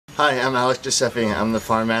Hi, I'm Alec. I'm the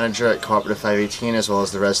farm manager at Cooperative 518 as well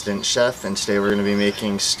as the resident chef, and today we're going to be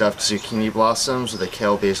making stuffed zucchini blossoms with a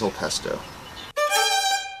Kale Basil Pesto.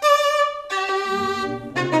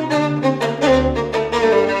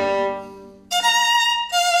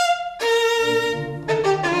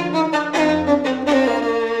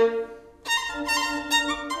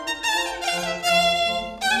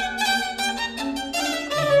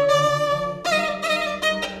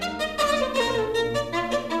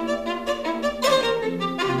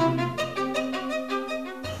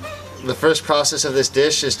 The first process of this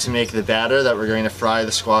dish is to make the batter that we're going to fry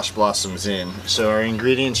the squash blossoms in. So our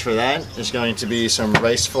ingredients for that is going to be some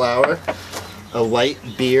rice flour, a light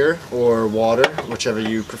beer or water, whichever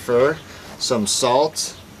you prefer, some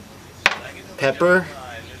salt, pepper,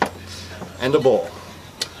 and a bowl.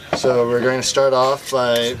 So we're going to start off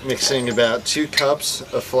by mixing about 2 cups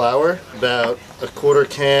of flour, about a 1/4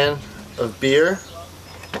 can of beer,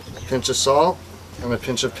 a pinch of salt, and a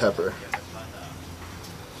pinch of pepper.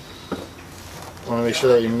 Want to make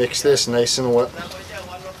sure that you mix this nice and wet.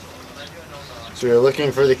 So you're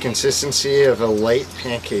looking for the consistency of a light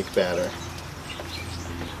pancake batter.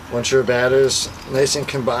 Once your batter's nice and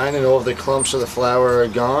combined and all of the clumps of the flour are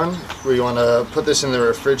gone, we want to put this in the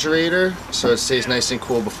refrigerator so it stays nice and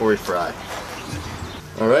cool before we fry.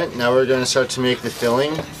 Alright, now we're going to start to make the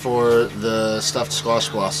filling for the stuffed squash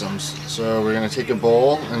blossoms. So we're going to take a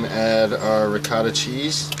bowl and add our ricotta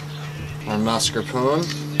cheese, our mascarpone.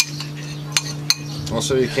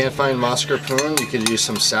 Also, if you can't find mascarpone, you could use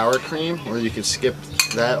some sour cream, or you could skip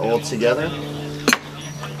that altogether.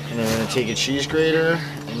 And then we're going to take a cheese grater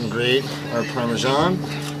and grate our Parmesan.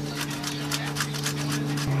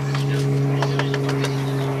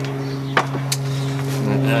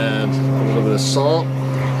 And add a little bit of salt,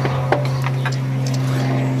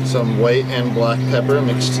 some white and black pepper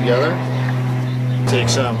mixed together. Take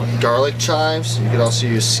some garlic chives. You could also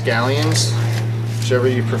use scallions, whichever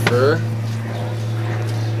you prefer.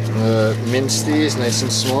 Mince these nice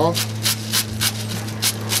and small.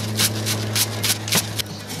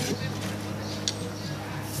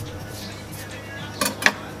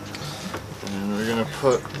 And we're going to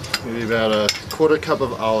put maybe about a 1/4 cup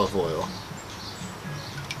of olive oil.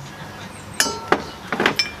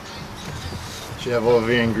 So you have all of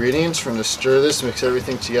your ingredients. We're going to stir this, mix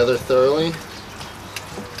everything together thoroughly.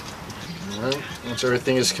 Alright, once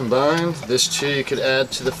everything is combined, this too you could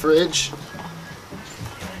add to the fridge.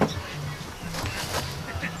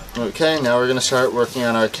 Okay, now we're going to start working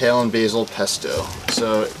on our kale and basil pesto.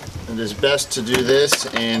 So it is best to do this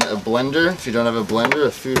in a blender. If you don't have a blender,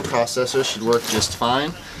 a food processor should work just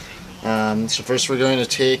fine. So first we're going to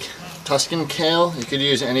take Tuscan kale. You could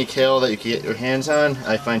use any kale that you can get your hands on.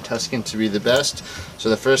 I find Tuscan to be the best. So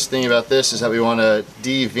the first thing about this is that we want to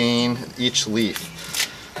devein each leaf.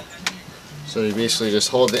 So you basically just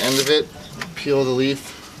hold the end of it, peel the leaf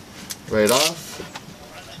right off.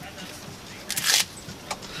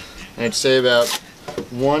 I'd say about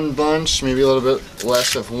 1 bunch, maybe a little bit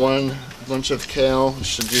less of 1 bunch of kale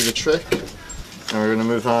should do the trick. And we're going to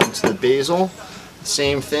move on to the basil.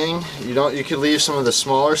 Same thing. You could leave some of the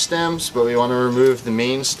smaller stems, but we want to remove the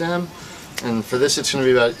main stem. And for this, it's going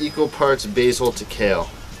to be about equal parts basil to kale.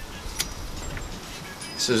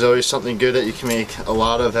 This is always something good that you can make a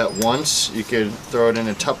lot of at once. You could throw it in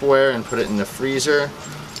a Tupperware and put it in the freezer.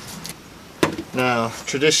 Now,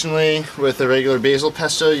 traditionally with a regular basil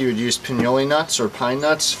pesto you would use pinoli nuts or pine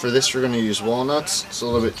nuts. For this we're going to use walnuts. It's a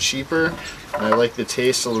little bit cheaper and I like the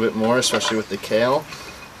taste a little bit more, especially with the kale.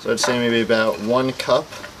 So I'd say maybe about 1 cup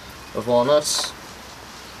of walnuts.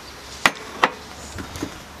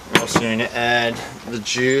 We're also going to add the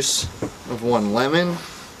juice of 1 lemon.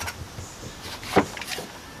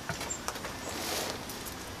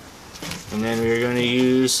 And then we're going to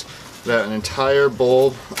use about an entire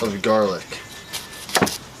bulb of garlic.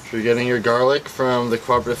 If you're getting your garlic from the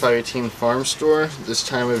Cooperative 518 farm store, this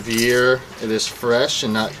time of year it is fresh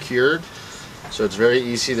and not cured, so it's very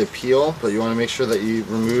easy to peel, but you want to make sure that you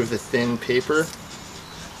remove the thin paper.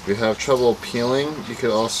 If you have trouble peeling, you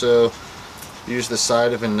could also use the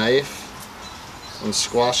side of a knife and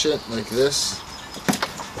squash it like this.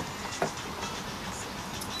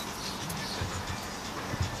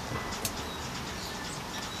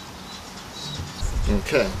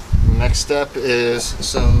 Okay. Next step is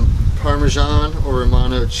some Parmesan or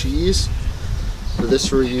Romano cheese. For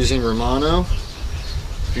this we're using Romano.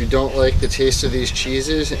 If you don't like the taste of these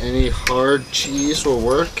cheeses, any hard cheese will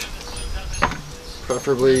work.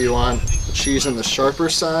 Preferably you want cheese on the sharper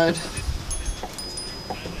side.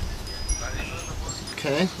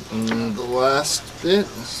 Okay, and the last bit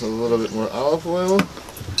is a little bit more olive oil.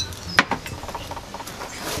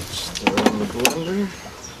 Throw it in the blender.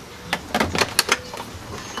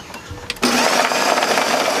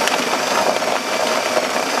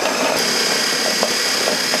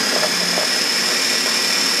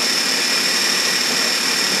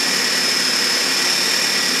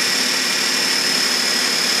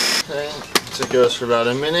 So it goes for about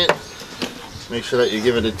a minute. Make sure that you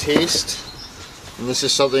give it a taste. And this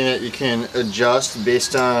is something that you can adjust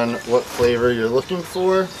based on what flavor you're looking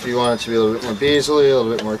for. If you want it to be a little bit more basil, a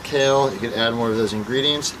little bit more kale, you can add more of those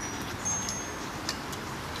ingredients.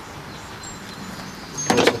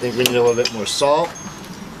 I think we need a little bit more salt.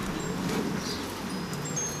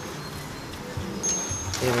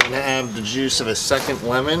 And I'm going to add the juice of a second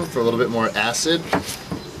lemon for a little bit more acid.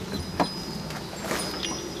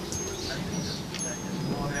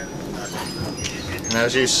 And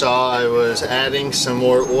as you saw, I was adding some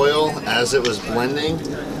more oil as it was blending.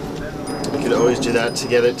 You could always do that to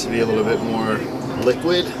get it to be a little bit more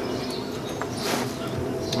liquid.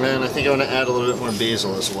 And I think I'm going to add a little bit more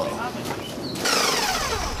basil as well.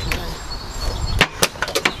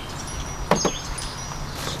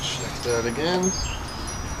 Check that again.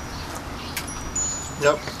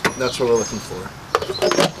 Yep, that's what we're looking for.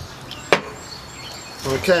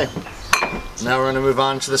 Okay, now we're going to move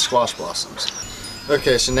on to the squash blossoms.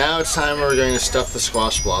 Okay, so now it's time where we're going to stuff the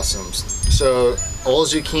squash blossoms. So all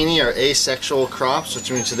zucchini are asexual crops,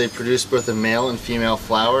 which means that they produce both a male and female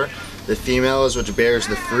flower. The female is which bears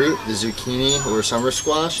the fruit, the zucchini or summer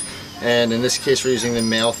squash, and in this case we're using the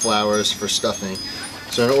male flowers for stuffing.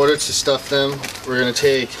 So in order to stuff them, we're going to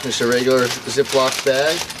take just a regular Ziploc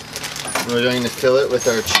bag, and we're going to fill it with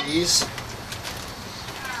our cheese.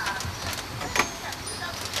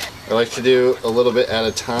 I like to do a little bit at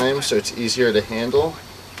a time so it's easier to handle.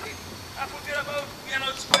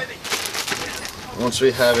 Once we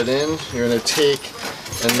have it in, you're going to take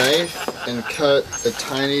a knife and cut a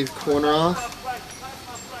tiny corner off.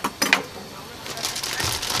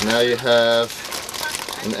 Now you have,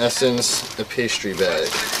 in essence, a pastry bag.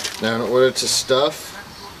 Now in order to stuff,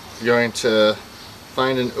 you're going to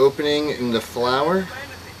find an opening in the flour,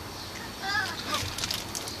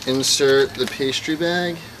 insert the pastry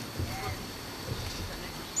bag,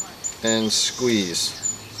 and squeeze.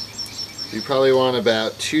 You probably want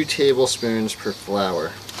about 2 tablespoons per flour.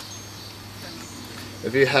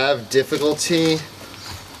 If you have difficulty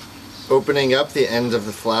opening up the end of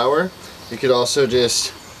the flour, you could also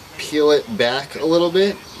just peel it back a little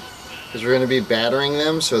bit, because we're going to be battering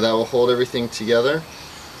them, so that will hold everything together.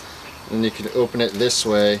 And you can open it this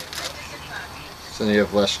way, so then you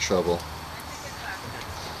have less trouble.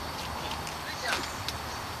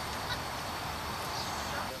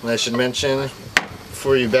 And I should mention,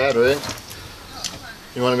 before you batter it,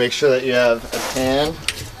 you want to make sure that you have a pan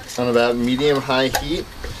on about medium-high heat.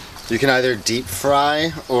 You can either deep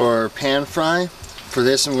fry or pan fry. For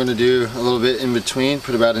this I'm going to do a little bit in between,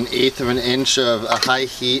 put about 1/8 of an inch of a high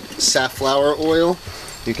heat safflower oil.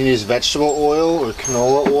 You can use vegetable oil or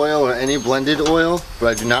canola oil or any blended oil, but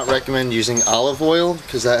I do not recommend using olive oil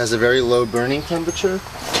because that has a very low burning temperature.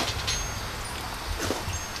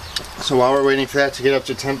 So while we're waiting for that to get up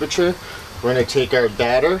to temperature, we're going to take our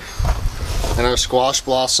batter and our squash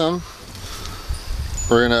blossom.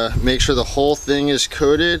 We're going to make sure the whole thing is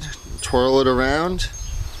coated, twirl it around.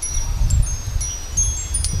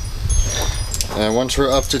 And once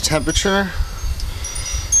we're up to temperature,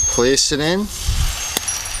 place it in.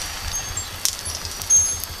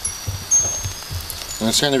 And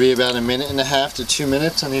it's going to be about 1.5 to 2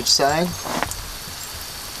 minutes on each side.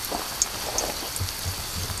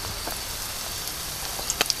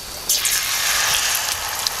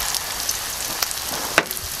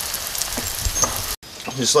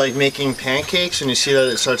 Just like making pancakes, when you see that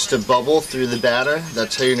it starts to bubble through the batter,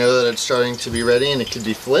 that's how you know that it's starting to be ready and it can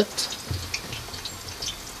be flipped.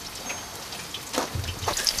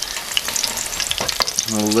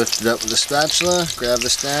 We'll lift it up with a spatula, grab the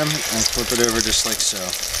stem, and flip it over just like so.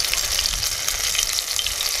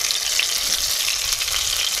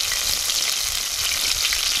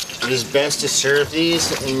 It is best to serve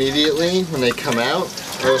these immediately when they come out,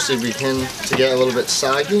 or else they begin to get a little bit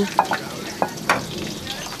soggy.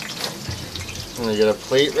 I'm going to get a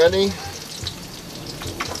plate ready.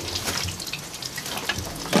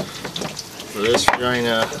 For this we're going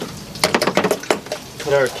to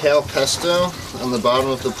put our kale pesto on the bottom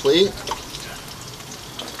of the plate.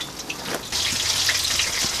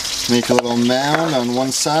 Make a little mound on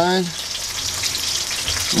one side.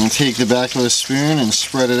 And take the back of a spoon and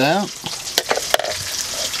spread it out.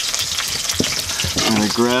 I'm going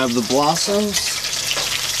to grab the blossoms.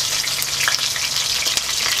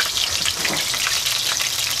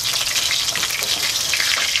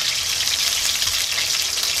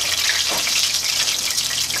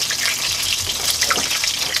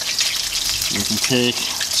 You take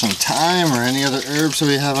some thyme or any other herbs that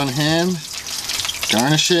we have on hand,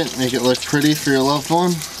 garnish it, make it look pretty for your loved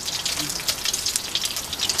one.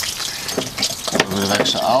 A little bit of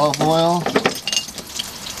extra olive oil.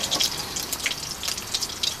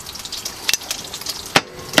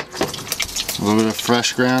 A little bit of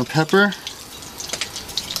fresh ground pepper.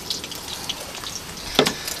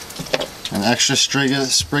 An extra sprig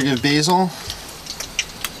of basil.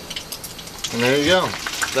 And there you go.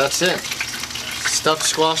 That's it. Stuffed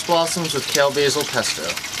squash blossoms with kale basil pesto.